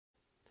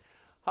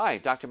Hi,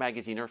 Dr.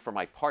 Magaziner for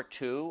my part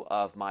 2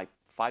 of my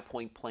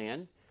 5-point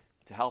plan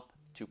to help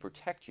to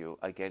protect you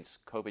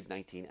against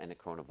COVID-19 and the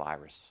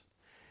coronavirus.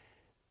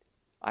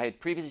 I had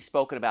previously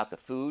spoken about the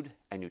food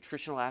and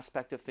nutritional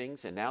aspect of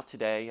things, and now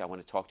today I want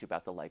to talk to you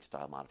about the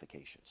lifestyle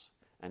modifications.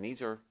 And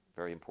these are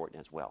very important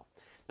as well.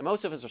 Now,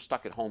 most of us are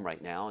stuck at home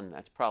right now, and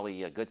that's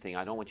probably a good thing.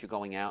 I don't want you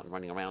going out and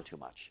running around too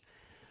much.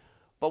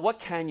 But what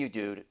can you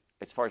do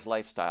as far as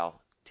lifestyle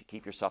to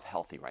keep yourself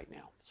healthy right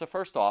now? So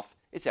first off,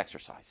 it's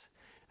exercise.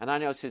 And I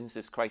know since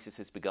this crisis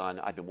has begun,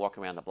 I've been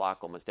walking around the block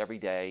almost every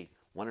day,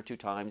 1 or 2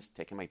 times,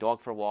 taking my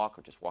dog for a walk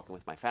or just walking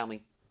with my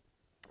family.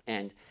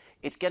 And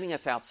it's getting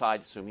us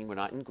outside, assuming we're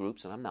not in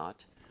groups, and I'm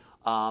not,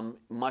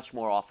 much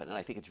more often. And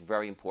I think it's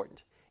very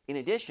important. In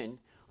addition,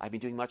 I've been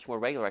doing much more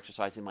regular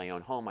exercise in my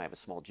own home. I have a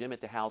small gym at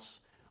the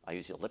house. I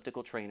use the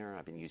elliptical trainer.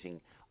 I've been using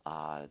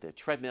the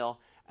treadmill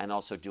and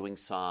also doing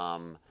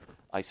some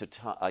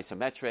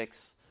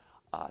isometrics,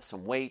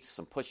 some weights,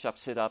 some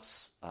push-ups,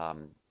 sit-ups,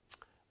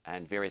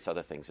 and various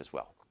other things as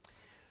well.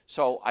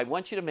 So I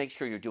want you to make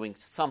sure you're doing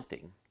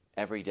something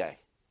every day,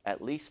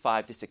 at least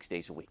 5 to 6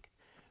 days a week.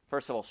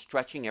 First of all,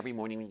 stretching every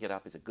morning when you get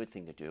up is a good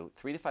thing to do.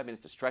 3 to 5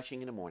 minutes of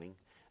stretching in the morning.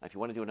 And if you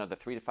want to do another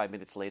 3 to 5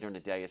 minutes later in the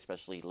day,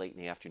 especially late in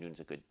the afternoon, is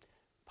a good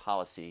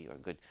policy or a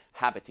good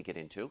habit to get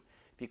into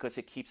because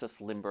it keeps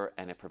us limber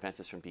and it prevents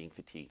us from being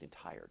fatigued and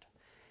tired.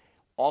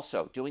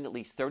 Also, doing at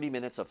least 30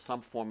 minutes of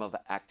some form of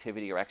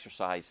activity or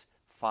exercise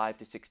 5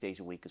 to 6 days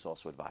a week is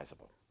also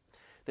advisable.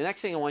 The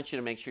next thing I want you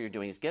to make sure you're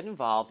doing is get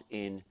involved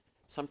in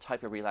some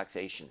type of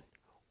relaxation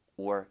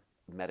or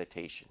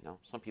meditation. Now,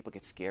 some people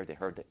get scared.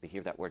 They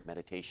hear that word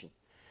meditation.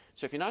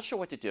 So if you're not sure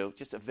what to do,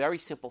 just a very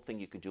simple thing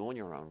you can do on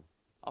your own,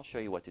 I'll show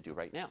you what to do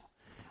right now.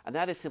 And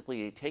that is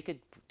simply take a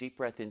deep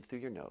breath in through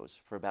your nose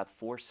for about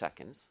 4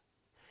 seconds.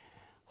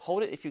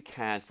 Hold it if you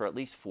can for at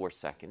least 4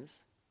 seconds.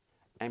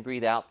 And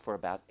breathe out for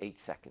about 8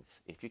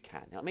 seconds if you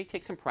can. Now, it may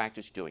take some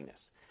practice doing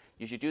this.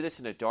 You should do this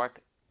in a dark,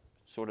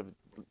 sort of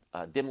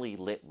dimly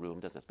lit room,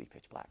 doesn't have to be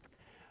pitch black,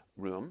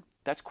 room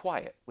that's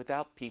quiet,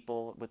 without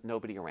people, with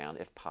nobody around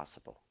if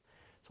possible.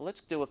 So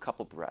let's do a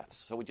couple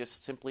breaths. So we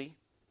just simply,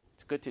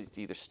 it's good to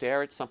either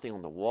stare at something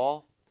on the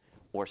wall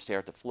or stare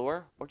at the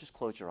floor or just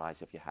close your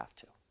eyes if you have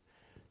to.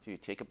 So you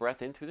take a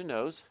breath in through the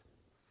nose,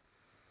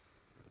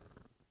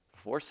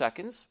 4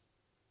 seconds,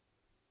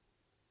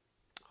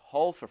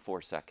 hold for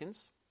 4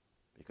 seconds.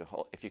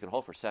 If you can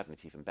hold for 7,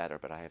 it's even better,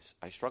 but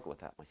I struggle with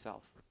that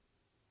myself.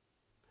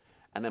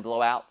 And then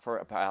blow out for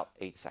about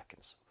 8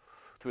 seconds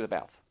through the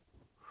mouth.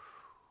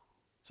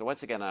 So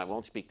once again, I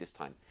won't speak this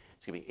time.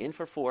 It's going to be in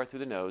for 4 through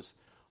the nose,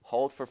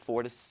 hold for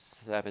 4 to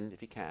 7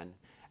 if you can,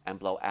 and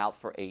blow out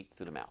for 8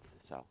 through the mouth.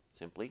 So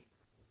simply.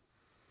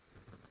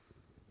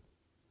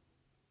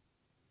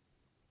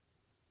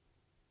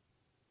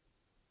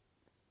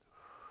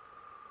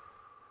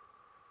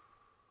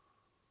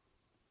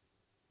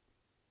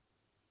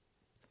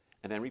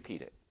 And then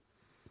repeat it.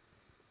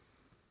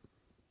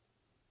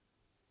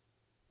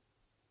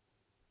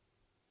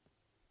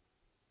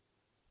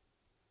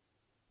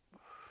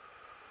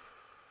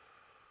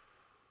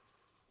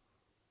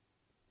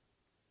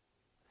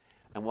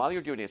 And while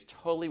you're doing this,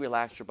 totally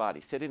relax your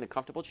body. Sit in a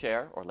comfortable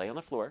chair or lay on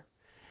the floor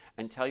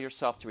and tell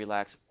yourself to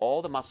relax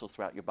all the muscles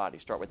throughout your body.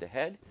 Start with the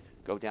head,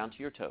 go down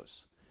to your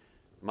toes.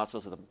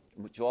 Muscles of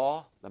the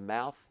jaw, the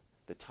mouth,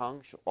 the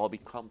tongue should all be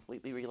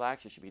completely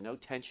relaxed. There should be no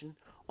tension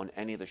on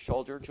any of the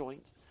shoulder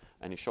joints,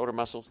 any shoulder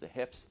muscles, the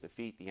hips, the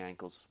feet, the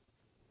ankles,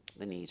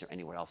 the knees, or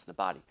anywhere else in the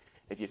body.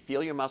 If you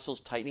feel your muscles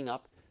tightening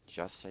up,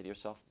 just say to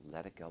yourself,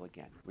 let it go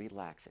again.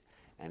 Relax it.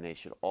 And they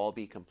should all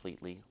be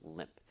completely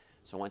limp.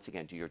 So once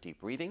again, do your deep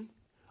breathing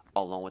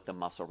along with the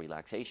muscle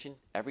relaxation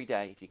every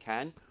day if you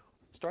can.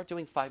 Start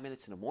doing 5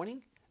 minutes in the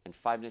morning and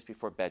 5 minutes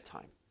before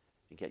bedtime.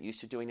 You get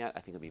used to doing that, I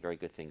think it'll be a very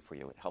good thing for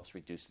you. It helps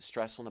reduce the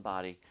stress on the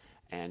body,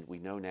 and we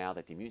know now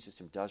that the immune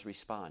system does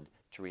respond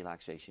to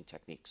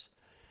techniques.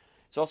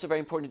 It's also very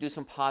important to do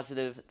some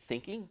positive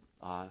thinking.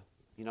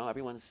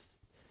 Everyone's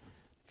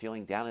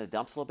feeling down in the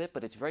dumps a little bit,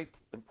 but it's very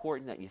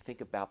important that you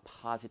think about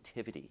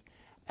positivity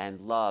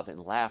and love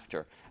and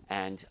laughter,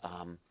 and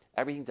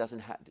everything doesn't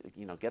have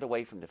to, get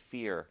away from the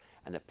fear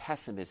and the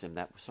pessimism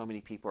that so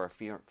many people are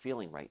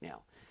feeling right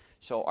now.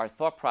 So our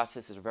thought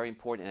processes are very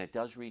important, and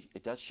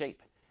it does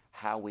shape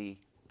how we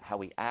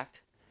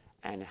act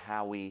and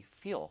how we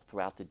feel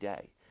throughout the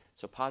day.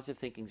 So positive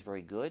thinking is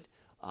very good.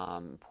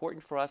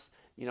 Important for us.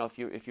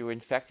 If you're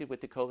infected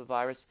with the COVID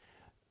virus,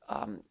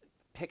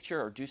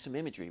 picture or do some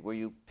imagery where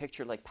you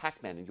picture like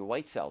Pac-Man and your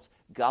white cells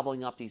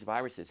gobbling up these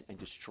viruses and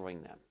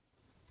destroying them.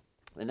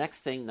 The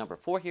next thing, number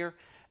 4 here,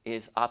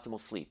 is optimal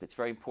sleep. It's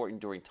very important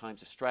during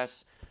times of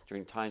stress,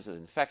 during times of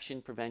infection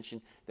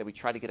prevention, that we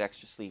try to get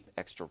extra sleep,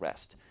 extra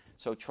rest.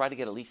 So try to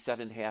get at least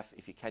 7.5,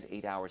 if you can,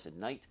 8 hours at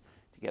night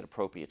to get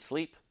appropriate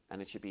sleep,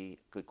 and it should be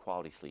good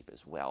quality sleep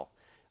as well.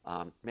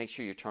 Make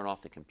sure you turn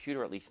off the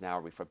computer at least an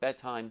hour before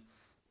bedtime,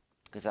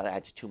 because that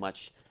adds too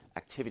much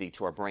activity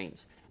to our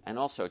brains. And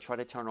also try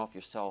to turn off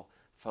your cell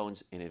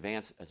phones in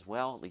advance as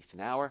well, at least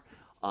an hour,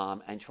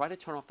 and try to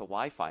turn off the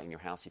Wi-Fi in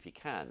your house if you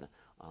can.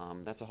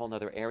 That's a whole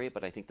other area,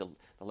 but I think the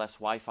less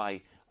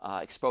Wi-Fi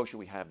exposure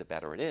we have, the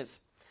better it is.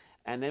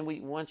 And then we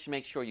want to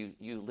make sure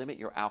you limit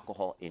your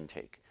alcohol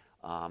intake.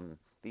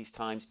 These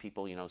times,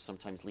 people,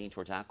 sometimes lean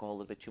towards alcohol a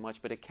little bit too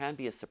much, but it can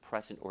be a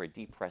suppressant or a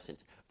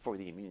depressant for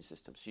the immune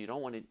system. So you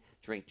don't want to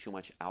drink too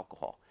much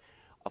alcohol.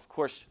 Of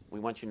course, we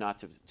want you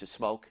not to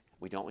smoke.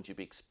 We don't want you to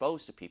be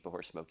exposed to people who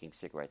are smoking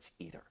cigarettes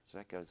either. So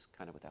that goes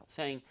kind of without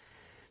saying.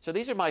 So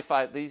these are my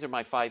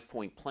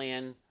 5-point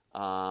plan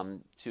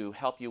to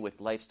help you with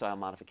lifestyle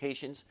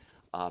modifications.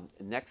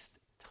 Next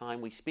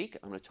time we speak,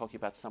 I'm going to talk to you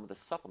about some of the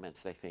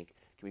supplements that I think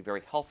can be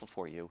very helpful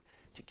for you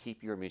to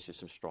keep your immune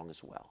system strong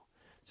as well.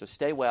 So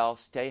stay well,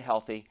 stay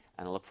healthy,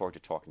 and I look forward to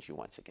talking to you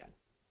once again.